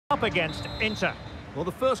Up against Inter. Well,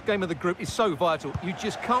 the first game of the group is so vital. You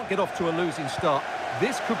just can't get off to a losing start.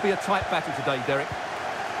 This could be a tight battle today, Derek.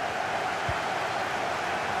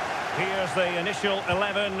 Here's the initial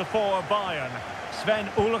 11 for Bayern. Sven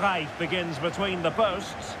Ulreich begins between the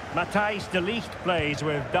posts. Matthijs de Ligt plays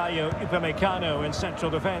with Dayo Upamecano in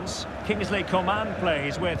central defence. Kingsley Coman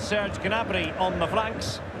plays with Serge Gnabry on the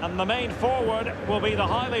flanks. And the main forward will be the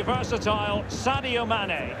highly versatile Sadio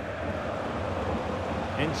Mane.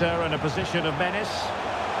 Inter in a position of menace.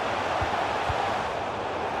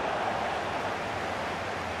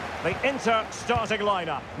 The Inter starting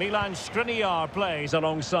lineup. Milan Skriniar plays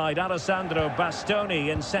alongside Alessandro Bastoni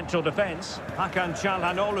in central defence. Hakan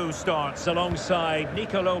Çalhanoğlu starts alongside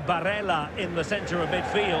Nicolo Barella in the centre of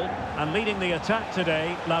midfield. And leading the attack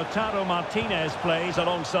today, Lautaro Martinez plays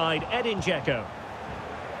alongside Edin Dzeko.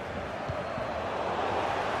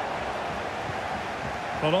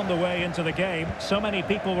 Well, on the way into the game, so many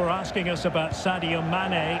people were asking us about Sadio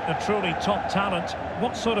Mane, a truly top talent.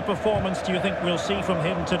 What sort of performance do you think we'll see from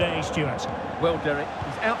him today, Stuart? Well, Derek,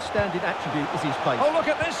 his outstanding attribute is his pace. Oh, look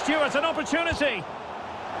at this, Stuart, an opportunity.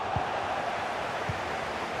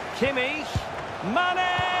 Kimmich.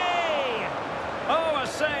 Mane! Oh, a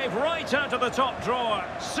save right out of the top drawer.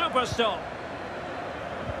 Super stop.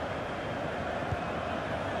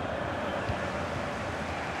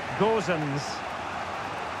 Gozens.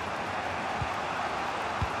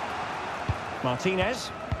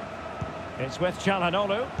 Martinez. It's with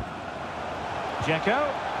Çalhanoğlu. Dzeko.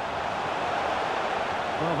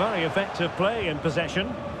 Well, very effective play in possession.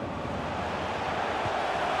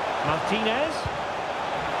 Martinez.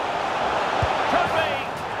 Could be.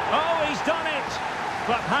 Oh, he's done it.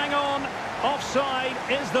 But hang on. Offside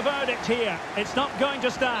is the verdict here. It's not going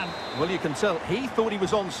to stand. Well, you can tell he thought he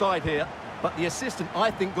was onside here, but the assistant,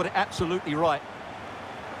 I think, got it absolutely right.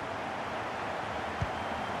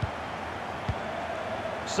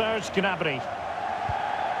 Serge Gnabry.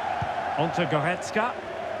 Onto Goretzka.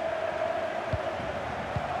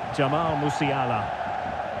 Jamal Musiala.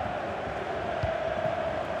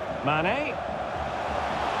 Mane.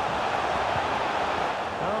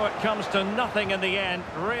 Oh, it comes to nothing in the end.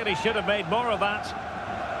 Really should have made more of that.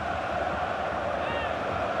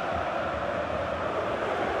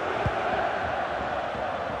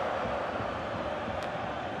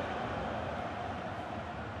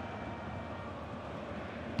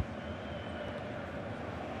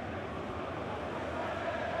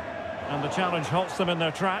 And the challenge halts them in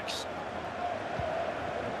their tracks.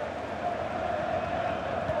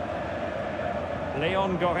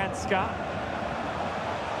 Leon Goretzka.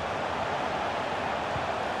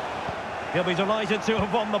 He'll be delighted to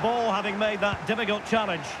have won the ball, having made that difficult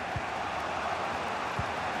challenge.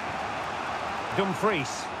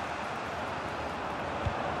 Dumfries.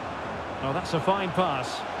 Oh, that's a fine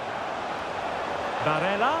pass.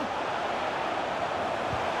 Barella.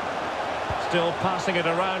 Still passing it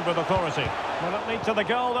around with authority. Will it lead to the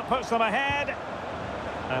goal that puts them ahead?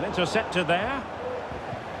 And intercepted there.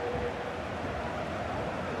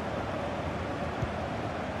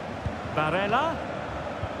 Barella.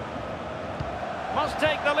 Must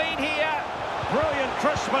take the lead here. Brilliant,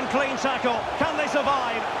 crisp and clean tackle. Can they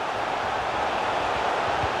survive?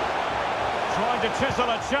 Trying to chisel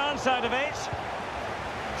a chance out of it.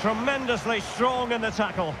 Tremendously strong in the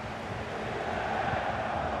tackle.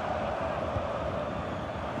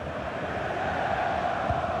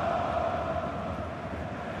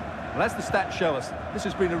 Well, as the stats show us, this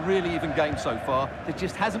has been a really even game so far. There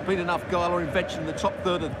just hasn't been enough guile or invention in the top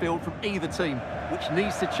third of the field from either team, which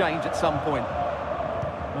needs to change at some point.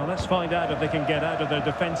 Well, let's find out if they can get out of their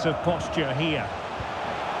defensive posture here.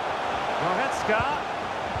 Goretzka.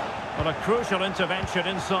 Well, a crucial intervention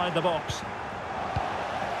inside the box.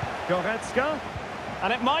 Goretzka.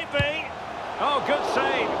 And it might be. Oh, good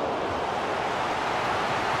save.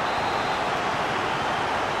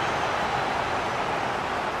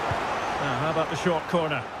 Now, how about the short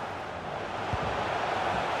corner?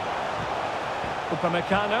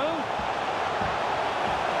 Upamecano.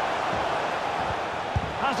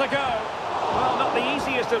 Has a go. Well, not the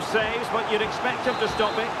easiest of saves, but you'd expect him to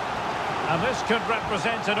stop it. And this could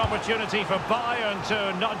represent an opportunity for Bayern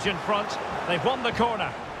to nudge in front. They've won the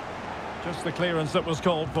corner. Just the clearance that was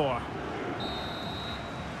called for.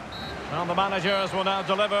 Well, the managers will now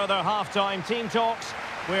deliver their half-time team talks.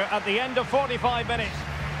 We're at the end of 45 minutes.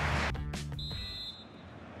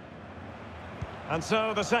 And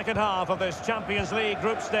so the second half of this Champions League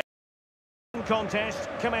group stage contest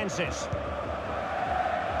commences.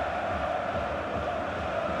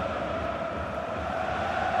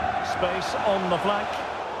 Space on the flank.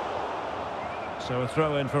 So a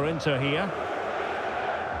throw in for Inter here.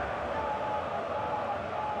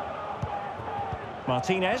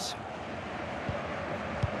 Martinez.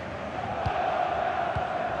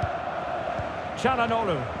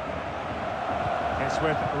 Çalhanoğlu. It's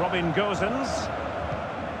with Robin Gosens.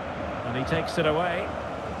 And he takes it away.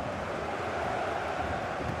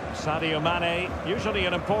 Sadio Mane, usually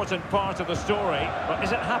an important part of the story, but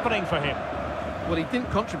is it happening for him? Well, he didn't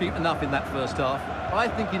contribute enough in that first half. I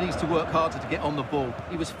think he needs to work harder to get on the ball.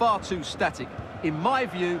 He was far too static. In my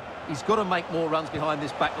view, he's got to make more runs behind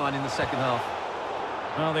this back line in the second half.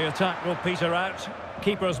 Well, the attack will peter out.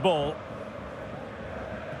 Keeper's ball.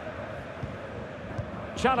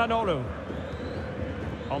 Çalhanoğlu.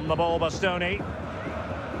 On the ball, Bastoni.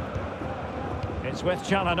 It's with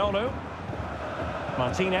Çalhanoğlu.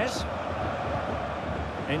 Martinez.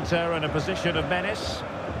 Inter in a position of menace.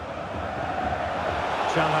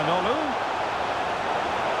 Çalhanoğlu.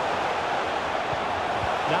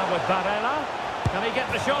 Now with Barella. Can he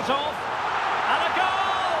get the shot off? And a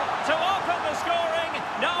goal to open the scoring.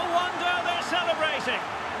 No wonder they're celebrating.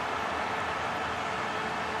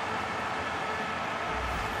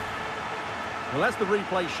 Well, as the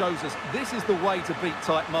replay shows us, this is the way to beat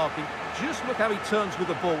tight marking. Just look how he turns with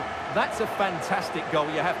the ball. That's a fantastic goal,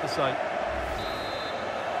 you have to say.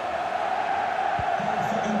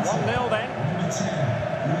 1-0 then.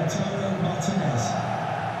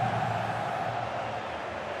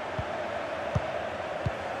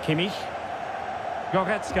 Kimmich.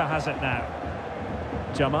 Goretzka has it now.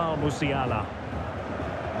 Jamal Musiala.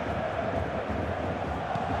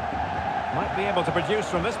 Might be able to produce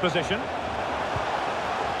from this position.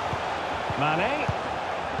 Mane.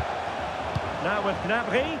 Now with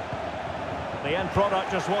Gnabry. The end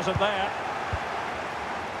product just wasn't there.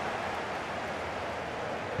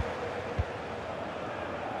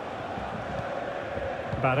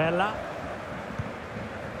 Barella.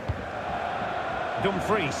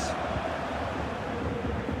 Dumfries.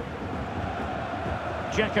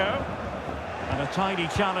 Dzeko. And a tidy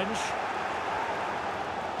challenge.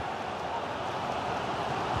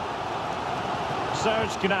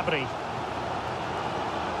 Serge Gnabry.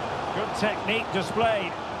 Good technique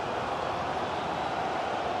displayed.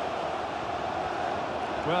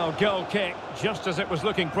 Well, goal kick, just as it was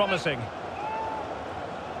looking promising.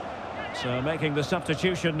 So making the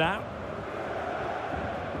substitution now.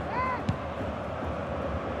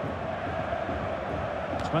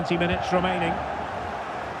 "20 minutes remaining."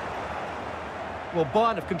 Well,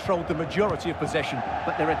 Bayern have controlled the majority of possession,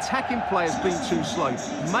 but their attacking play has been too slow,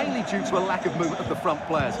 mainly due to a lack of movement of the front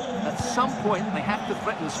players. At some point, they have to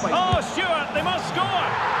threaten the space. Oh, Stewart, they must score!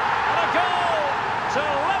 And a goal to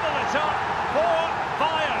level it up for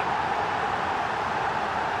Bayern.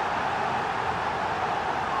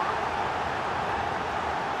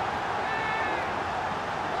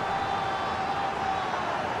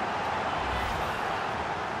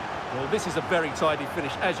 Well, this is a very tidy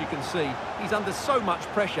finish, as you can see. He's under so much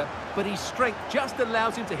pressure, but his strength just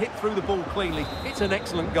allows him to hit through the ball cleanly. It's an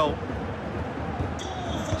excellent goal.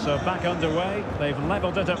 So back underway. They've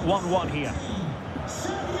levelled it at 1-1 here.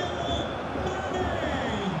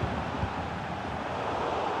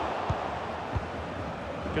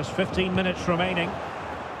 Just 15 minutes remaining.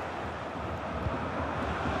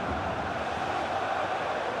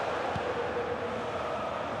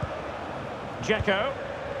 Dzeko.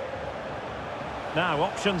 Now,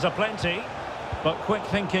 options are plenty, but quick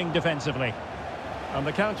thinking defensively. And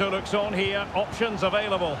the counter looks on here, options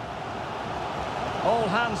available. All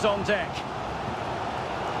hands on deck.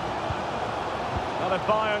 Well, if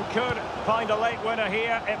Bayern could find a late winner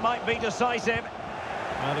here, it might be decisive.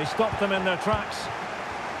 Well, he stopped them in their tracks.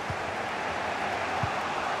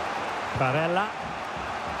 Barella.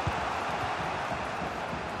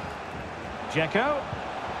 Dzeko.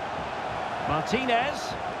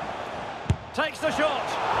 Martinez. Takes the shot.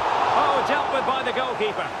 Oh, dealt with by the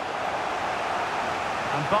goalkeeper.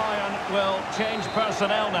 And Bayern will change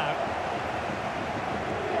personnel now.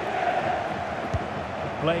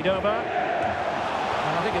 Played over.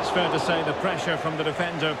 And I think it's fair to say the pressure from the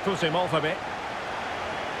defender put him off a bit.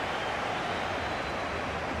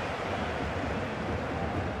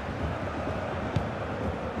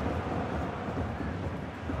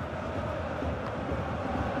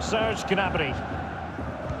 Serge Gnabry.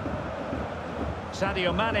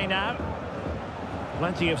 Sadio Mane now.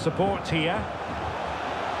 Plenty of support here.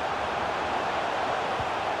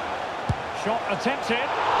 Shot attempted.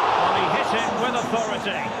 Well, he hit it with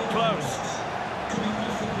authority. Close. Coming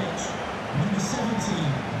off the pitch, number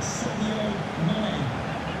 17, Sadio Mane,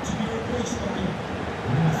 to be replaced by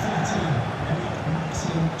number 13,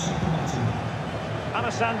 Choupo-Moting.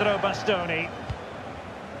 Alessandro Bastoni.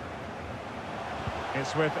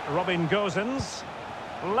 It's with Robin Gosens.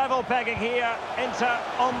 Level pegging here, Inter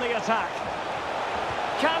on the attack.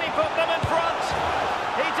 Can he put them in front?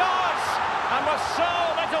 He does! And with so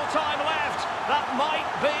little time left, that might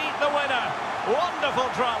be the winner.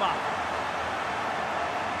 Wonderful drama.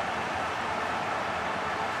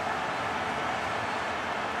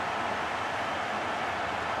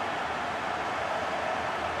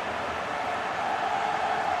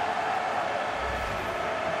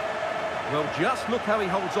 Well, just look how he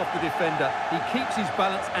holds off the defender. He keeps his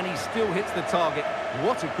balance and he still hits the target.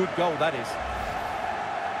 What a good goal that is.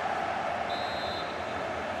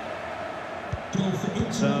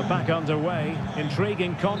 So back underway.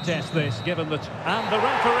 Intriguing contest this, given that... And the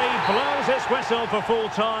referee blows his whistle for full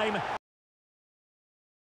time.